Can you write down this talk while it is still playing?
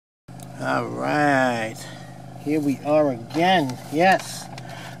All right, here we are again. Yes,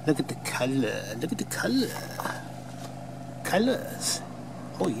 look at the color. Look at the color. Colors.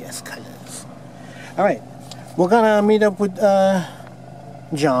 Oh yes, colors. All right, we're gonna meet up with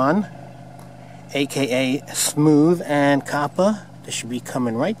John, aka Smooth and Copper. They should be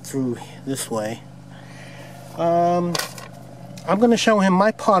coming right through this way. I'm gonna show him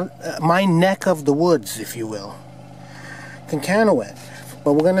my part, my neck of the woods, if you will, Kuncanowet.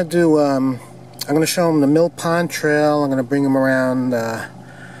 But we're gonna do. I'm gonna show him the Mill Pond Trail. I'm gonna bring him around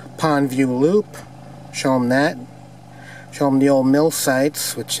Pond View Loop. Show him that. Show him the old mill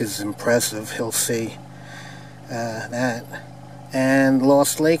sites, which is impressive. He'll see that. And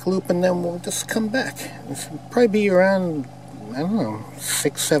Lost Lake Loop, and then we'll just come back. It'll probably be around, I don't know,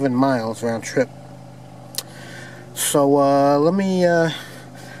 6-7 miles round trip. So let me.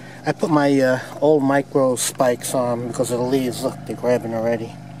 I put my old micro spikes on because of the leaves. Look, they're grabbing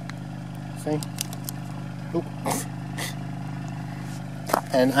already. See? Oop.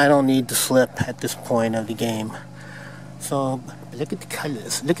 And I don't need to slip at this point of the game. So look at the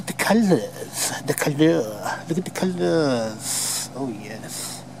colors. Look at the colors. The color. Look at the colors. Oh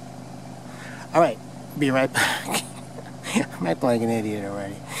yes. All right. Be right back. I'm acting like an idiot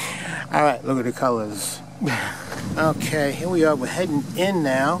already. All right. Look at the colors. Okay, here we are. We're heading in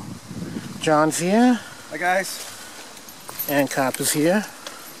now. John's here. Hi guys. And Copper's here.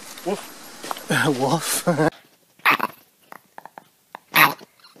 Woof. Wolf.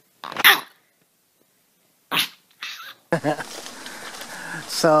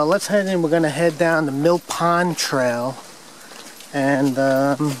 So let's head in. We're going to head down the Mill Pond Trail. And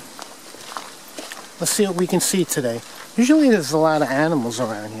let's see what we can see today. Usually there's a lot of animals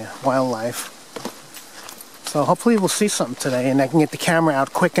around here. Wildlife. So hopefully we'll see something today and I can get the camera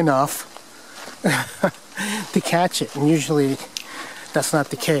out quick enough to catch it. And usually that's not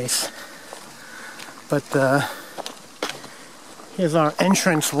the case. But here's our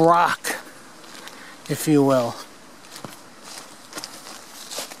entrance rock, if you will.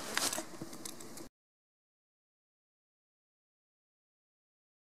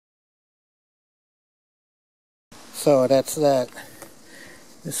 So that's that.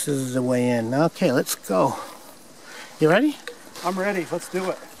 This is the way in. Okay, let's go. You ready? I'm ready. Let's do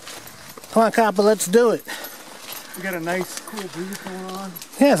it. Come on, Copper, let's do it. We got a nice cool breeze going on.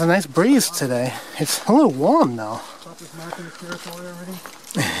 Yeah, it's a nice breeze today. It's a little warm though. Copper's marking the territory already.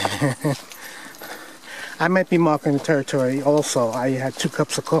 I might be marking the territory also. I had 2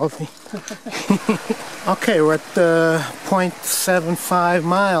 cups of coffee. Okay, we're at 0.75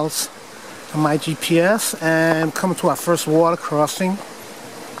 miles on my GPS and coming to our first water crossing.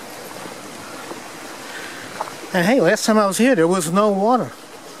 And hey, last time I was here, there was no water.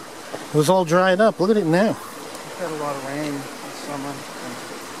 It was all dried up. Look at it now. We've had a lot of rain this summer.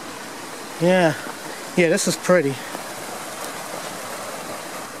 Yeah. Yeah, this is pretty. It was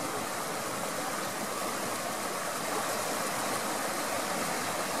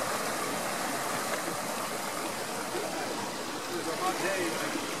a hot day. You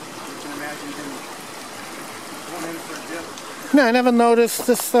can imagine him going in for a dip. No, I never noticed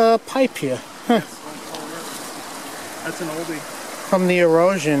this pipe here. Huh. That's an oldie. From the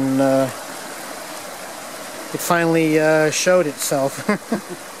erosion, it finally showed itself. What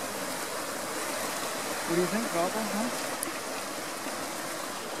do you think, Copper? Huh?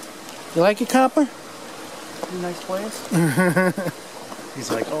 You like it, Copper? Pretty nice place.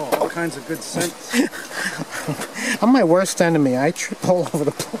 He's like, oh, all kinds of good scents. I'm my worst enemy. I trip all over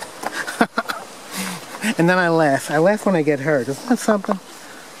the place. And then I laugh. I laugh when I get hurt. Isn't that something?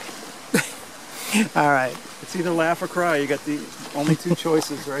 All right. It's either laugh or cry. You got the only 2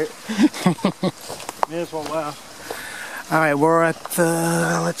 choices, right? May as well laugh. All right, we're at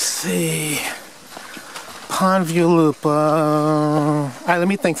the, let's see, Pond View Loop. All right, let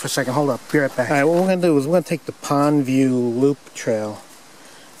me think for a second. Hold up. Be right back. All right, what we're going to do is we're going to take the Pond View Loop Trail.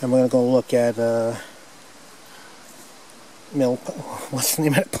 And we're going to go look at what's the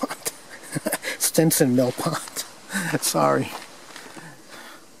name of that pond? Stinson Mill Pond. Sorry.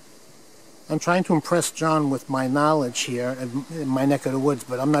 I'm trying to impress John with my knowledge here in my neck of the woods,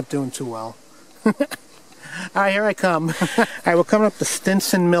 but I'm not doing too well. All right, here I come. All right, we're coming up to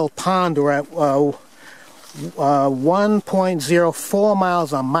Stinson Mill Pond. We're at 1.04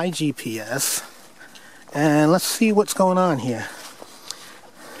 miles on my GPS. And let's see what's going on here.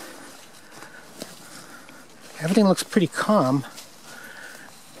 Everything looks pretty calm,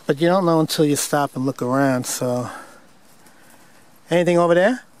 but you don't know until you stop and look around, so. Anything over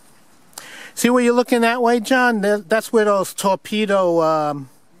there? See where you're looking that way, John? That's where those torpedo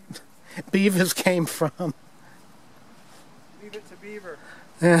beavers came from. Leave it to Beaver.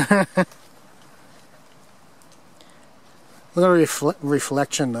 Look at the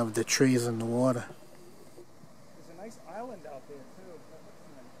reflection of the trees in the water. There's a nice island out there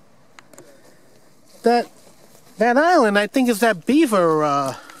too. That island, I think, is that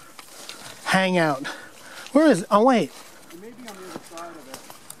beaver hangout. Where is it? Oh wait. It may be on the other side of it.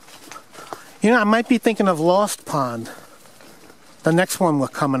 You know, I might be thinking of Lost Pond. The next one we're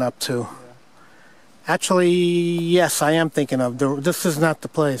coming up to. Yeah. Actually, yes, I am thinking of. This is not the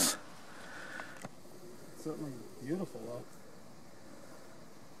place. It's certainly beautiful though.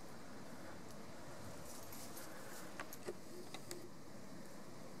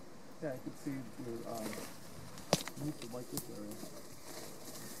 Yeah, I could see your roof of like this area.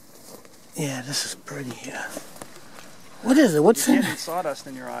 Yeah, this is pretty here. What is it? What's You're in getting sawdust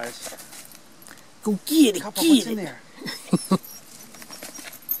in your eyes. Go get it, Couple, get what's it. in there?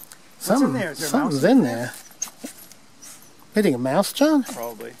 What's in there? Is there a mouse something's in there. You think a mouse, John?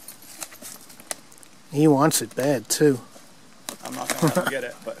 Probably. He wants it bad, too. I'm not going to let him get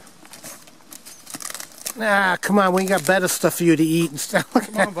it, but... Ah, come on, we got better stuff for you to eat and stuff.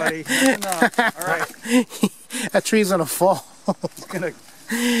 Come on, buddy. That's enough. All right. That tree's gonna fall. He's going to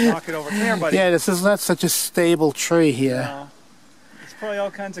knock it over. Come here, buddy. Yeah, this is not such a stable tree here. No. There's probably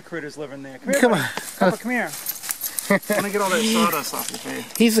all kinds of critters living there. Come here, Come buddy. on. Papa, come here. I want to get all that sawdust off your face.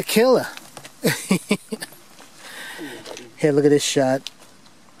 He's a killer. Here, look at this shot.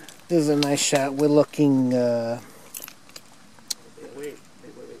 This is a nice shot. We're looking, right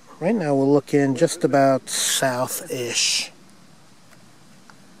now we're looking just about south-ish.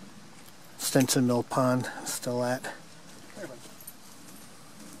 Stinson Mill Pond, still at.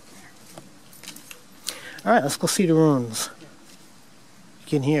 Alright, let's go see the ruins. You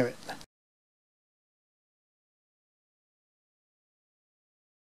can hear it.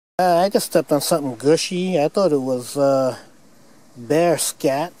 I just stepped on something gushy. I thought it was bear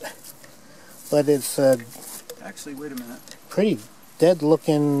scat, but it's Actually, wait a minute. pretty dead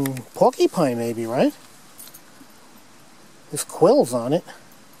looking porcupine maybe, right? There's quills on it.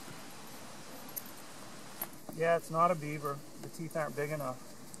 Yeah, it's not a beaver. The teeth aren't big enough.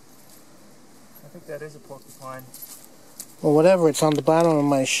 I think that is a porcupine. Well, whatever, it's on the bottom of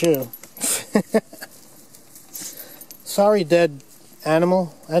my shoe. Sorry, dead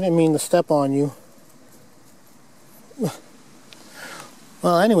animal. I didn't mean to step on you.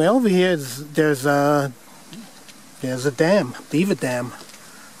 Well, anyway, over here there's a dam, beaver dam,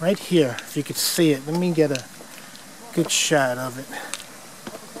 right here. If you could see it, let me get a good shot of it.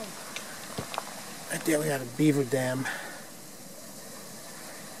 Right there, we got a beaver dam.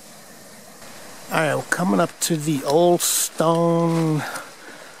 All right, we're coming up to the old stone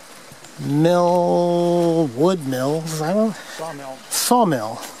mill, wood mills.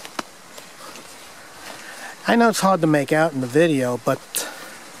 Sawmill. I know it's hard to make out in the video, but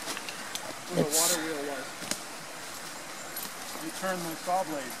Where the water wheel was. You turn the saw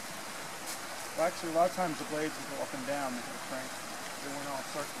blade. Well, actually, a lot of times the blades would go up and down. They weren't all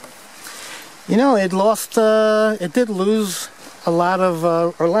circular. you know, it did lose a lot of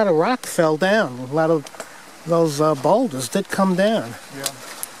rock fell down. A lot of those boulders did come down. Yeah.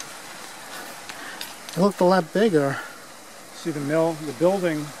 It looked a lot bigger. See the mill, the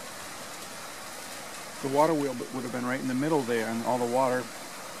building, the water wheel would have been right in the middle there, and all the water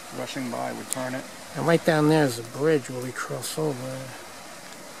rushing by would turn it. And right down there is a bridge where we cross over.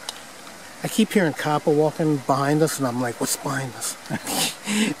 I keep hearing copper walking behind us, and I'm like, what's behind us?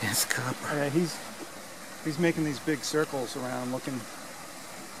 It's copper. Yeah, he's making these big circles around,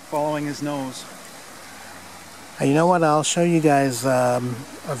 following his nose. You know what? I'll show you guys a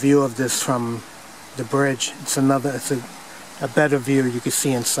view of this from the bridge. It's a better view. You can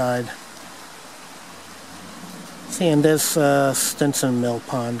see inside. See, and there's Stinson Mill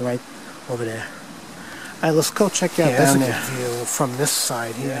Pond right over there. All right, let's go check out down there view from this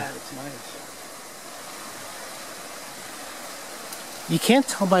side here. Yeah, it's nice. You can't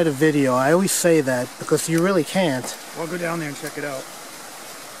tell by the video. I always say that because you really can't. Well, go down there and check it out.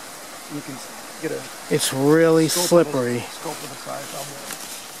 You can get a It's really slippery. scope of the size of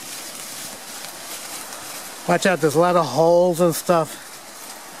Watch out, there's a lot of holes and stuff.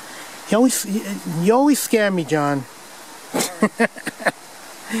 You always scare me, John.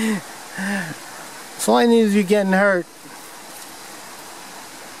 So all I need is you getting hurt.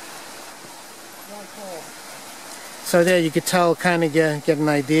 So there you could tell, kind of get an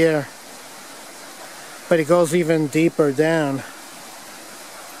idea. But it goes even deeper down.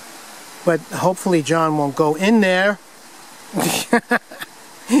 But hopefully John won't go in there. What's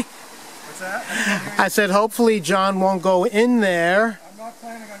that? I said hopefully John won't go in there. I'm not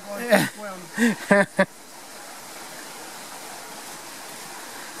planning on going to swim.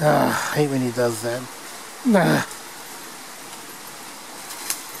 I hate when he does that.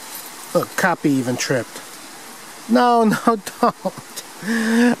 Look, copy even tripped. No, no, don't.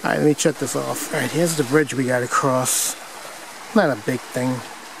 Alright, let me shut this off. Alright, here's the bridge we gotta cross. Not a big thing.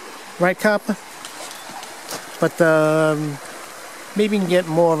 Right, Copper? But maybe you can get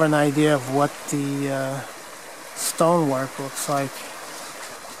more of an idea of what the stonework looks like.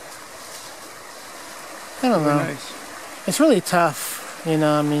 I don't know. Nice. It's really tough, you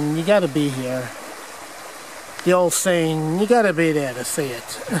know, I mean, you gotta be here. The old saying, you gotta be there to see it.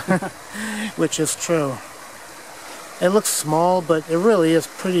 Which is true. It looks small, but it really is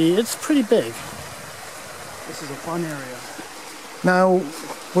it's pretty big. This is a fun area. Now,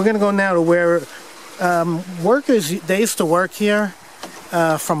 we're gonna go now to where workers, they used to work here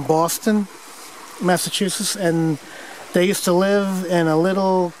from Boston, Massachusetts, and they used to live in a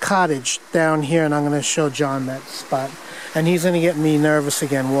little cottage down here, and I'm gonna show John that spot. And he's gonna get me nervous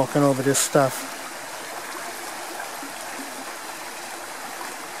again walking over this stuff.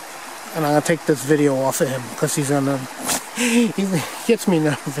 And I'm gonna take this video off of him because he gets me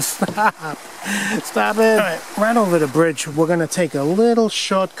nervous. Stop. Stop it. All right over the bridge. We're gonna take a little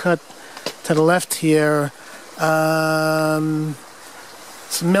shortcut to the left here. It's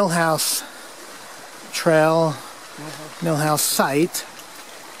Millhouse Trail, Millhouse site.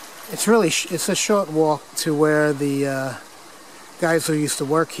 It's a short walk to where the guys who used to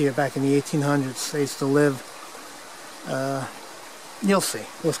work here back in the 1800s, they used to live. You'll see.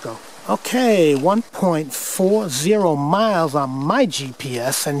 Let's go. Okay, 1.40 miles on my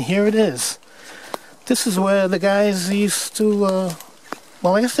GPS, and here it is. This is where the guys used to,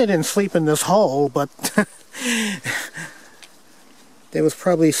 well, I guess they didn't sleep in this hole, but there was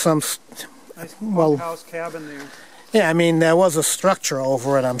probably some, nice well, house cabin there. Yeah, I mean, there was a structure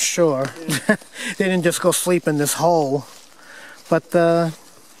over it, I'm sure. Yeah. They didn't just go sleep in this hole. But,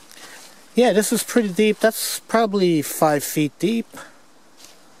 yeah, this is pretty deep. That's probably 5 feet deep.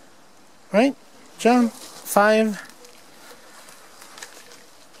 Right, John? 5?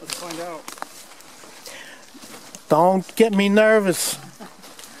 Let's find out. Don't get me nervous.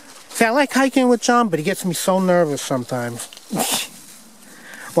 See, I like hiking with John, but he gets me so nervous sometimes.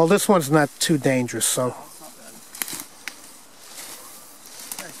 Well, this one's not too dangerous, so. No, it's not bad.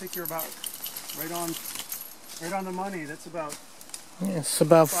 I think you're about right on the money. That's about. Yeah, it's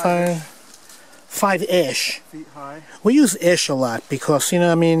about 5-ish. Feet high. We use ish a lot because, you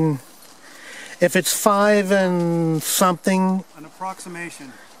know, I mean, if it's 5 and something. An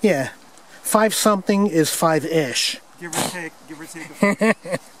approximation. Yeah. 5 something is 5-ish. Give or take a few.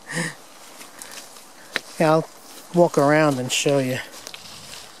 Yeah, I'll walk around and show you.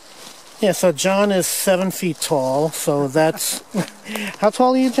 Yeah, so John is 7 feet tall, so that's... How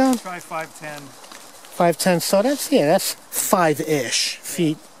tall are you, John? Try 5'10". 5'10", so that's 5-ish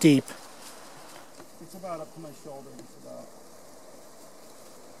feet deep. It's about up to my shoulder, it's about.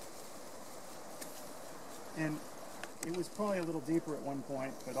 And it was probably a little deeper at one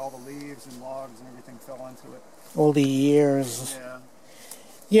point, but all the leaves and logs and everything fell into it. All the years. Yeah.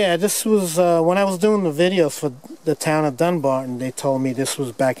 Yeah, this was, when I was doing the videos for the town of Dunbarton, they told me this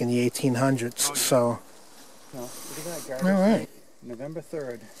was back in the 1800s, yeah. so. No, look at that, garbage. All right. November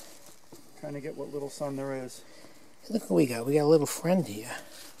 3rd. Trying to get what little sun there is. Look what we got. We got a little friend here.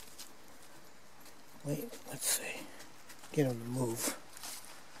 Wait, let's see. Get him to move.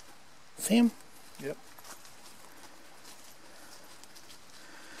 See him? Yep.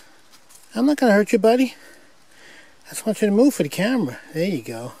 I'm not going to hurt you, buddy. I just want you to move for the camera. There you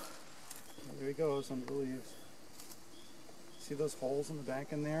go. There he goes under the leaves. See those holes in the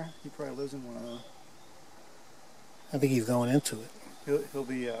back in there? He probably lives in one of those. I think he's going into it. He'll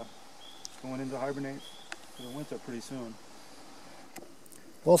be going into hibernate for the winter pretty soon.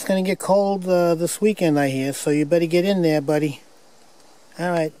 Well, it's going to get cold this weekend, I hear, so you better get in there, buddy.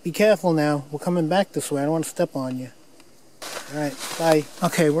 Alright, be careful now. We're coming back this way. I don't want to step on you. Alright, bye.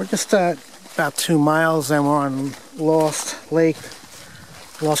 Okay, we're just about 2 miles and we're on Lost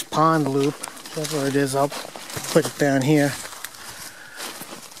Pond Loop. Whatever it is, I'll put it down here.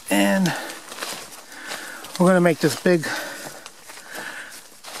 And we're going to make this big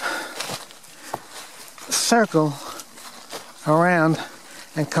circle around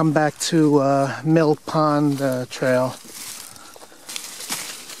and come back to Mill Pond Trail.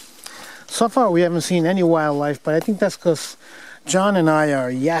 So far we haven't seen any wildlife, but I think that's because John and I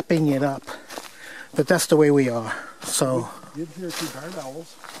are yapping it up. But that's the way we are. So. You did hear 2 barn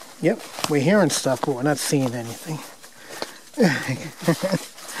owls. Yep, we're hearing stuff, but we're not seeing anything.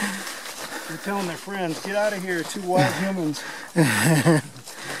 They're telling their friends, get out of here, 2 wild humans.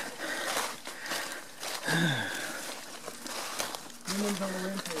 Humans on the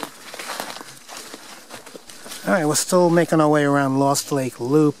rampage. Alright, we're still making our way around Lost Lake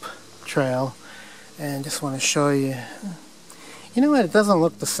Loop Trail, and just want to show you. You know what? It doesn't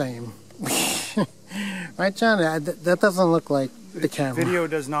look the same. Right, John? That doesn't look like the camera. Video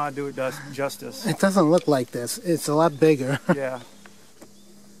does not do it justice. It doesn't look like this. It's a lot bigger. Yeah.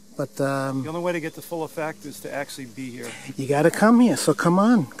 But the only way to get the full effect is to actually be here. You got to come here. So come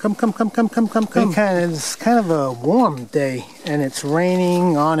on, come. It's kind of a warm day, and it's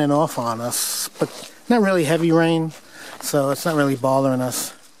raining on and off on us, but not really heavy rain, so it's not really bothering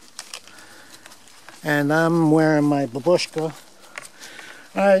us. And I'm wearing my babushka.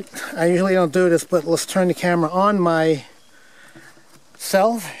 Alright, I usually don't do this, but let's turn the camera on myself.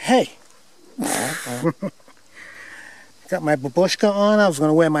 Hey! Got my babushka on. I was going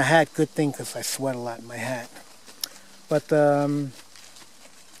to wear my hat. Good thing, because I sweat a lot in my hat. But,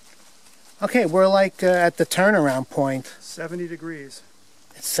 okay, we're like at the turnaround point. 70 degrees.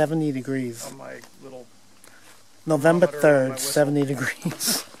 It's 70 degrees. On my little... November 3rd, 70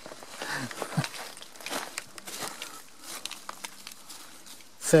 degrees.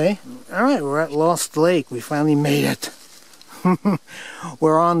 See? Alright, we're at Lost Lake. We finally made it.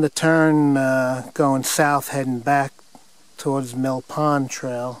 We're on the turn going south, heading back towards Mill Pond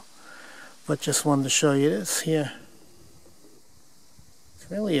Trail. But just wanted to show you this here. It's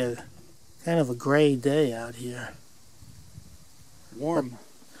really a kind of a gray day out here. Warm.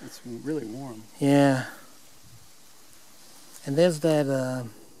 It's really warm. Yeah. And there's that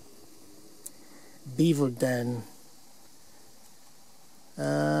beaver den.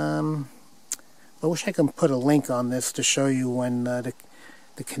 I wish I could put a link on this to show you when the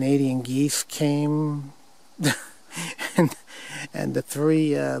Canadian geese came and the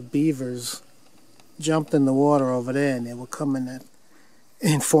three beavers jumped in the water over there, and they were coming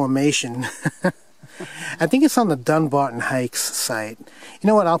in formation. I think it's on the Dunbarton Hikes site. You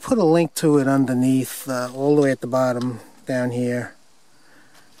know what? I'll put a link to it underneath, all the way at the bottom down here,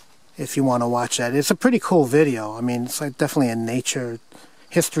 if you want to watch that. It's a pretty cool video. I mean, it's like definitely a nature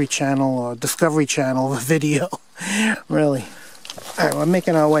history channel or Discovery Channel video. Really. Alright, we're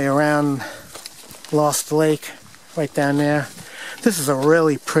making our way around Lost Lake, right down there. This is a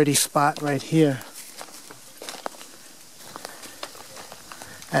really pretty spot right here.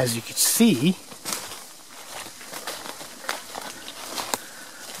 As you can see,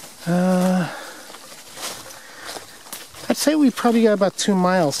 I'd say we probably got about 2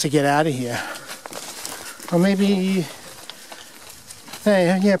 miles to get out of here. Or maybe,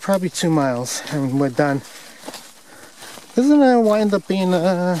 yeah, probably 2 miles and we're done. Doesn't it wind up being,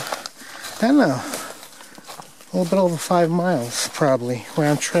 I don't know, a little bit over 5 miles probably,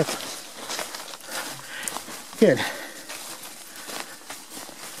 round trip. Good.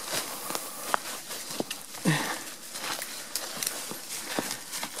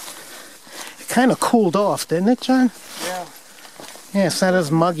 It kind of cooled off, didn't it, John? Yeah. Yeah, it's not as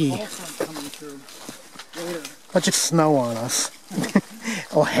muggy. Coming through later. Bunch of snow on us.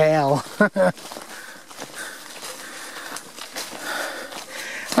 Or hail.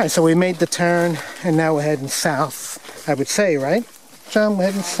 Alright, so we made the turn, and now we're heading south, I would say, right? John, we're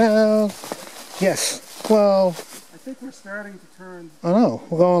heading south. Yes. Well, I think we're starting to turn. I don't know.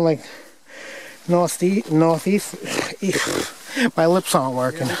 We're going like northeast. My lips aren't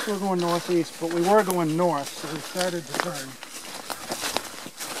working. Yeah, we're going northeast, but we were going north, so we started to turn.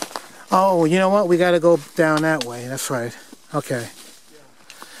 Oh, you know what? We got to go down that way. That's right. Okay.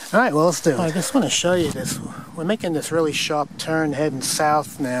 All right, well, let's do it. I just want to show you this. We're making this really sharp turn heading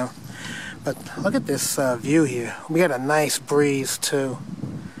south now. But look at this view here. We got a nice breeze, too.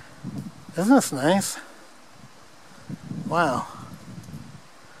 Isn't this nice? Wow.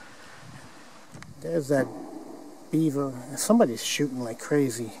 There's that beaver. Somebody's shooting like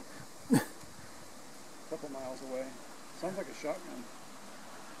crazy. A couple miles away. Sounds like a shotgun.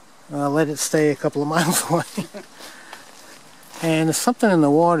 Let it stay a couple of miles away. And there's something in the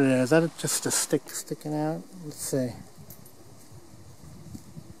water there. Is that just a stick sticking out? Let's see.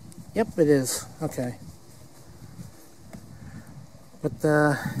 Yep, it is. Okay. But,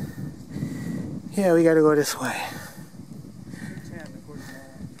 yeah, we gotta go this way.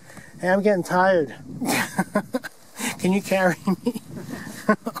 Hey, I'm getting tired. Can you carry me?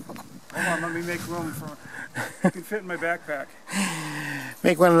 Hold on, let me make room for... You can fit in my backpack.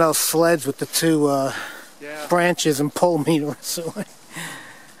 Make one of those sleds with the two yeah. branches and pull me the rest of the way.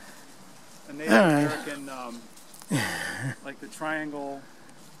 A Native American, like the triangle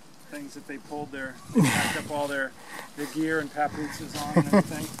things that they pulled there. They packed up all their gear and papooses on and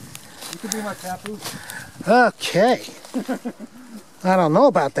everything. You could be my papoose. Okay. I don't know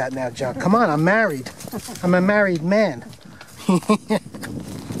about that now, John. Come on, I'm married. I'm a married man. This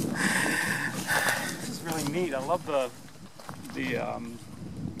is really neat. I love the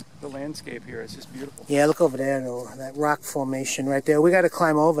landscape here. It's just beautiful. Yeah, look over there, though. That rock formation right there. We got to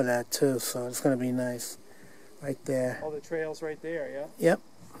climb over that too, so it's going to be nice. Right there. All the trails right there, yeah? Yep.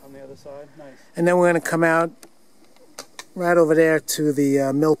 On the other side, nice. And then we're going to come out right over there to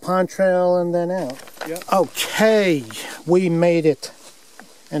the Mill Pond Trail and then out. Yep. Okay, we made it.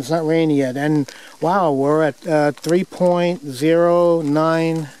 And it's not raining yet. And wow, we're at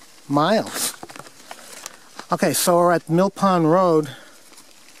 3.09 miles. Okay, so we're at Mill Pond Road.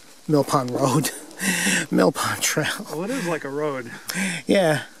 Mill Pond Trail. Well, it is like a road.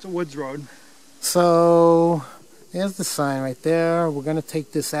 Yeah. It's a woods road. So there's the sign right there. We're going to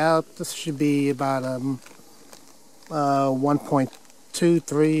take this out. This should be about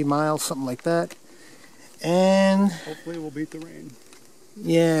 1.23 miles, something like that. And hopefully we'll beat the rain.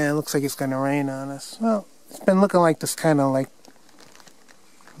 Yeah, it looks like it's going to rain on us. Well, it's been looking like this kind of like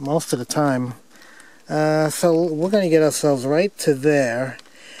most of the time. So we're going to get ourselves right to there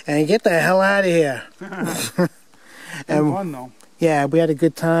and get the hell out of here. And fun though. Yeah, we had a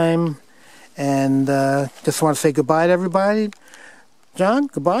good time. And just want to say goodbye to everybody. John,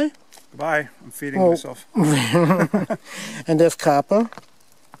 goodbye. Goodbye. I'm feeding myself. And there's Copper.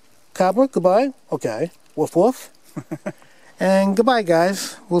 Copper, goodbye. Okay. Woof woof. And goodbye,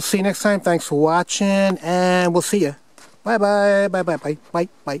 guys. We'll see you next time. Thanks for watching, and we'll see you. Bye bye. Bye bye bye bye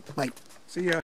bye bye. See ya.